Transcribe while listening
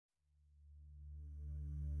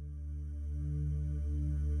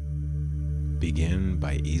Begin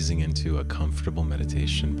by easing into a comfortable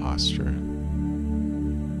meditation posture.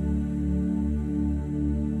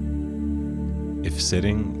 If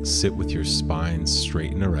sitting, sit with your spine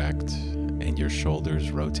straight and erect and your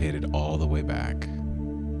shoulders rotated all the way back.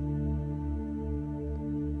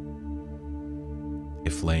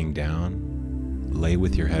 If laying down, lay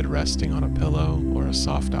with your head resting on a pillow or a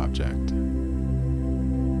soft object.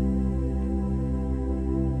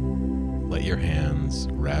 Let your hands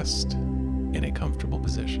rest in a comfortable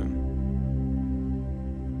position.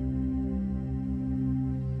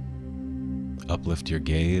 Uplift your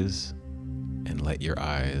gaze and let your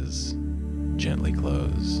eyes gently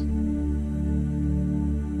close.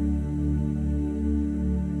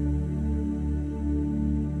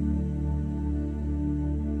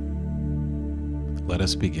 Let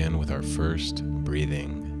us begin with our first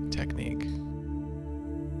breathing technique.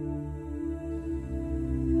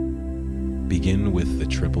 Begin with the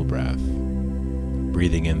triple breath,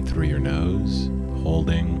 breathing in through your nose,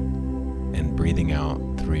 holding, and breathing out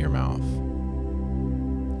through your mouth.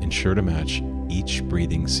 Ensure to match each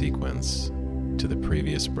breathing sequence to the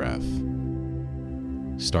previous breath.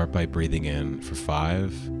 Start by breathing in for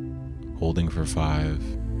 5, holding for 5,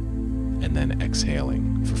 and then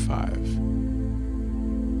exhaling for 5.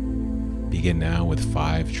 Begin now with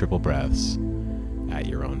 5 triple breaths at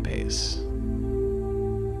your own pace.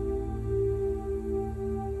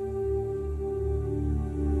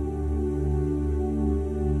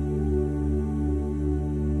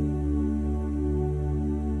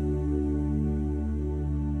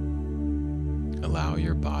 Allow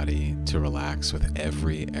your body to relax with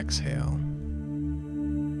every exhale.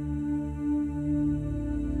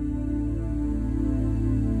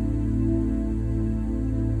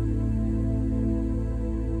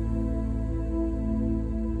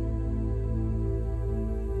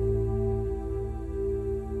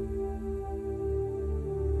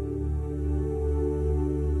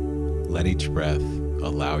 Let each breath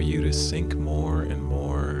allow you to sink more and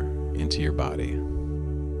more into your body.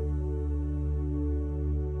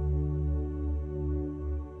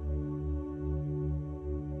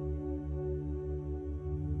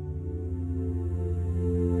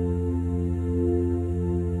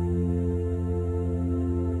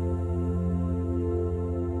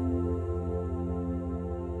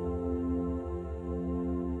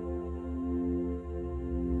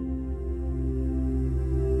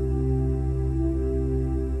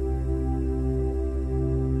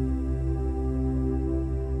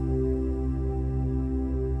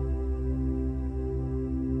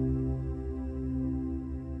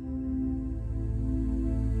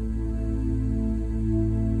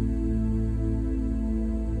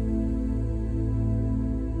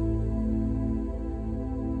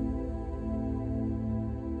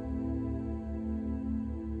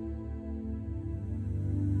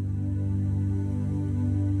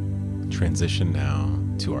 Transition now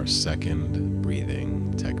to our second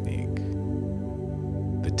breathing technique,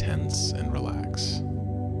 the tense and relax.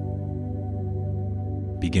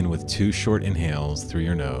 Begin with 2 short inhales through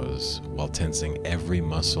your nose while tensing every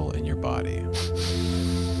muscle in your body.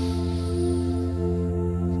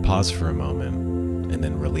 Pause for a moment and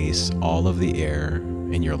then release all of the air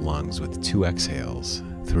in your lungs with 2 exhales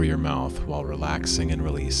through your mouth while relaxing and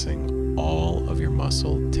releasing all of your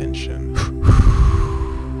muscle tension.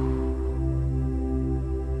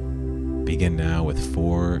 Begin now with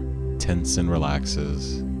 4 tense and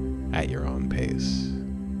relaxes at your own pace.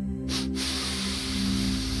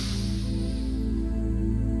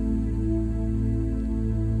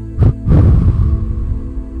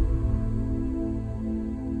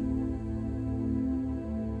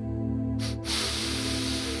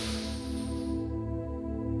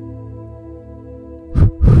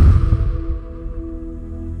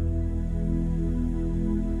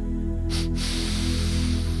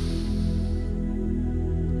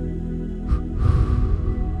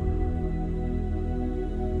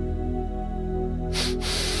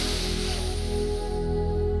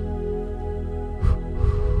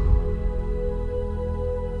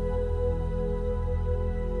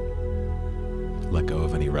 Let go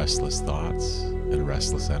of any restless thoughts and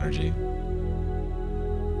restless energy.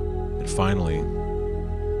 And finally,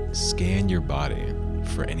 scan your body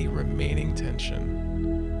for any remaining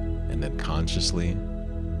tension, and then consciously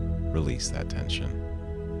release that tension.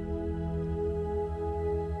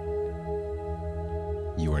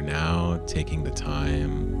 You are now taking the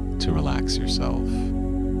time to relax yourself.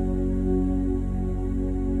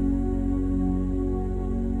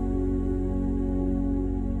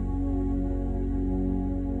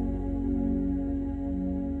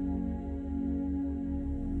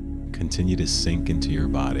 Continue to sink into your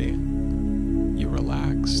body, your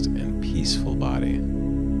relaxed and peaceful body.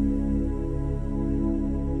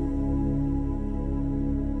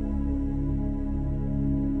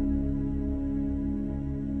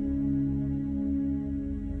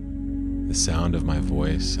 The sound of my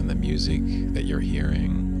voice and the music that you're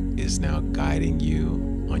hearing is now guiding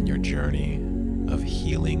you on your journey of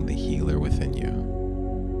healing the healer within you.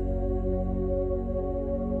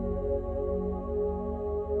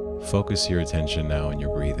 Focus your attention now on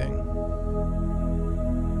your breathing.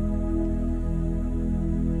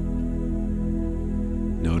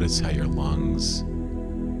 Notice how your lungs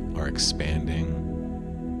are expanding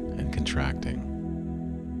and contracting.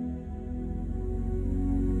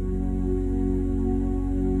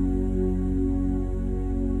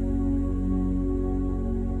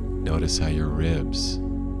 Notice how your ribs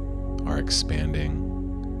are expanding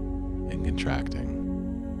and contracting.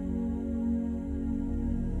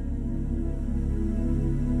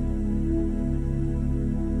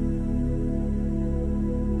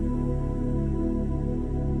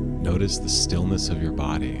 Notice the stillness of your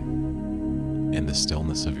body and the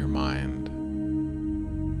stillness of your mind.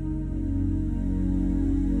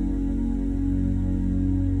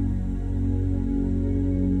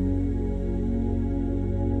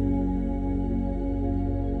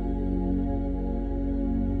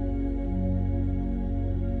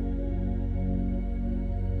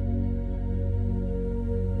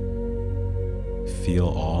 Feel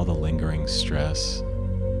all the lingering stress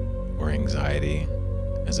or anxiety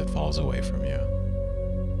as it falls away from you.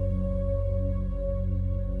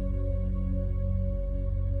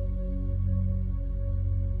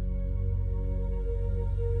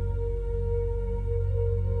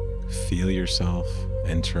 Feel yourself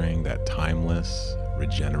entering that timeless,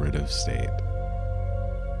 regenerative state.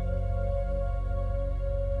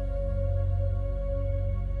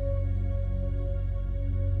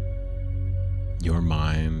 Your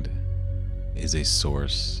mind is a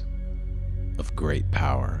source of great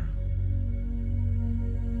power.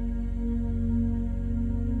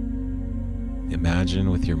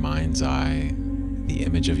 Imagine with your mind's eye the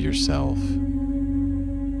image of yourself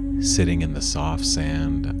sitting in the soft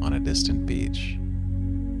sand on a distant beach.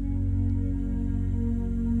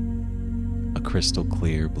 A crystal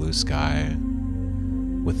clear blue sky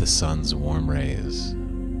with the sun's warm rays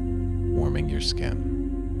warming your skin.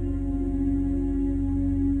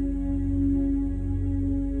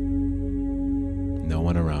 No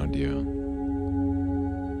one around you,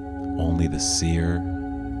 only the seer,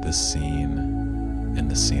 the scene, and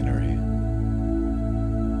the scenery.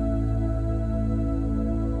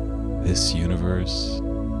 This universe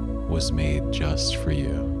was made just for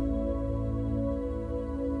you.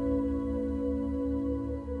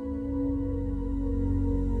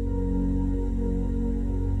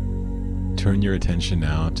 Turn your attention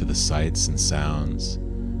now to the sights and sounds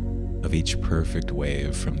of each perfect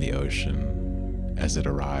wave from the ocean as it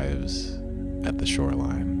arrives at the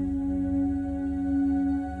shoreline.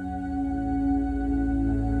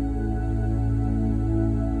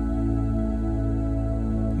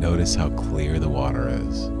 Notice how clear the water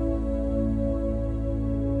is.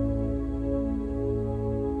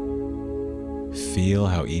 Feel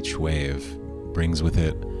how each wave brings with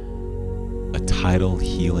it a tidal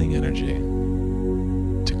healing energy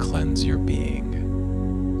to cleanse your being.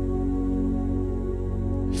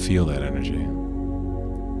 Feel that energy.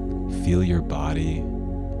 Feel your body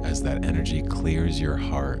as that energy clears your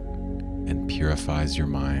heart and purifies your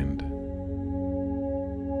mind.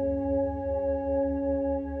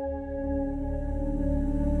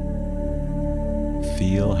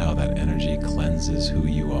 Feel how that energy cleanses who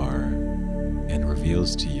you are and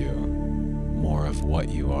reveals to you more of what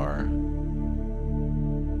you are.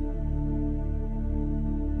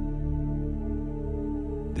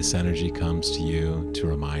 This energy comes to you to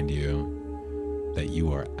remind you that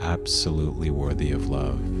you are absolutely worthy of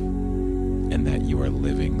love and that you are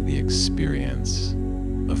living the experience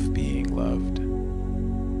of being loved.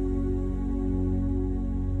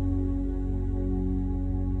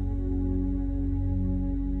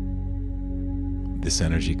 This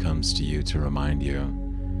energy comes to you to remind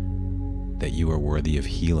you that you are worthy of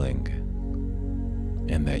healing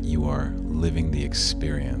and that you are living the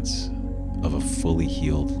experience of a fully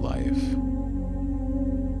healed life.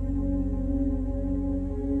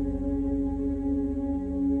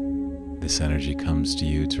 This energy comes to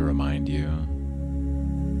you to remind you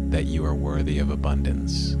that you are worthy of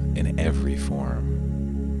abundance in every form,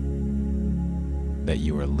 that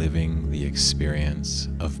you are living the experience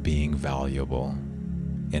of being valuable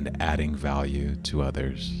and adding value to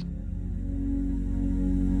others.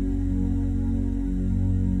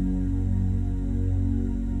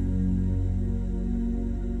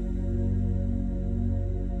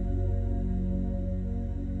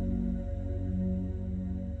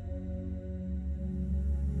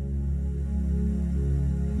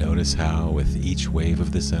 Notice how, with each wave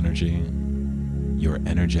of this energy, your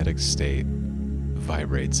energetic state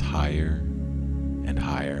vibrates higher and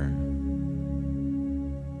higher.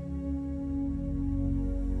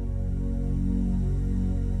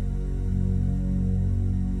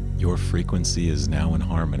 Your frequency is now in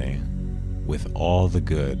harmony with all the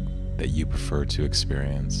good that you prefer to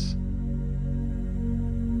experience.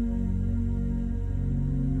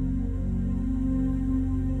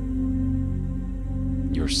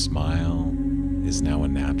 Your smile is now a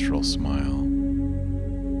natural smile.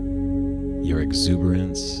 Your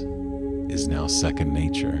exuberance is now second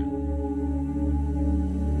nature.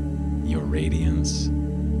 Your radiance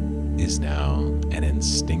is now an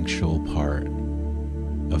instinctual part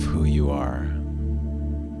of who you are.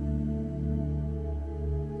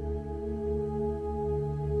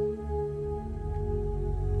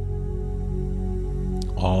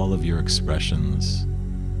 All of your expressions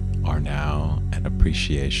are now an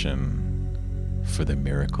appreciation for the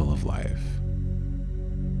miracle of life.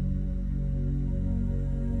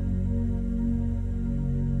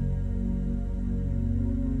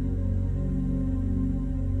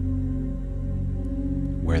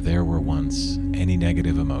 Where there were once any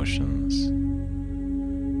negative emotions,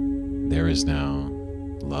 there is now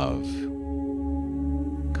love,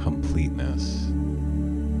 completeness,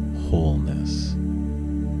 wholeness,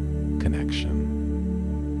 connection.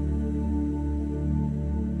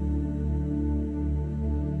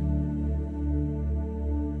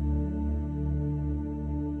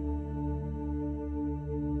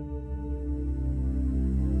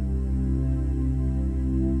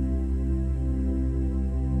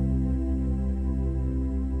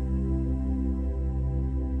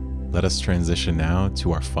 Let us transition now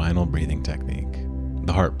to our final breathing technique,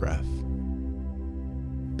 the heart breath.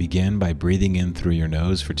 Begin by breathing in through your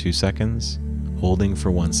nose for 2 seconds, holding for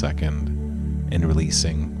 1 second, and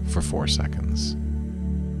releasing for 4 seconds.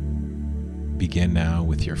 Begin now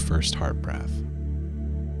with your first heart breath.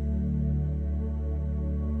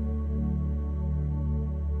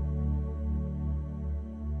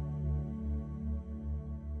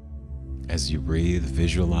 As you breathe,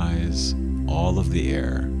 visualize all of the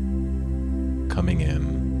air coming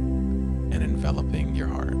in and enveloping your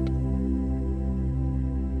heart.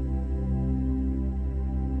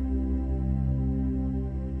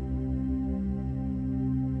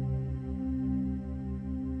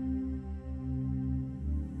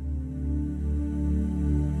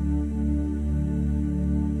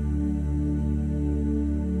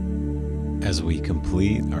 As we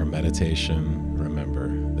complete our meditation, remember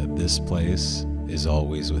that this place is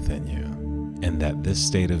always within you, and that this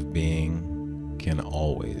state of being can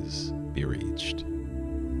always be reached.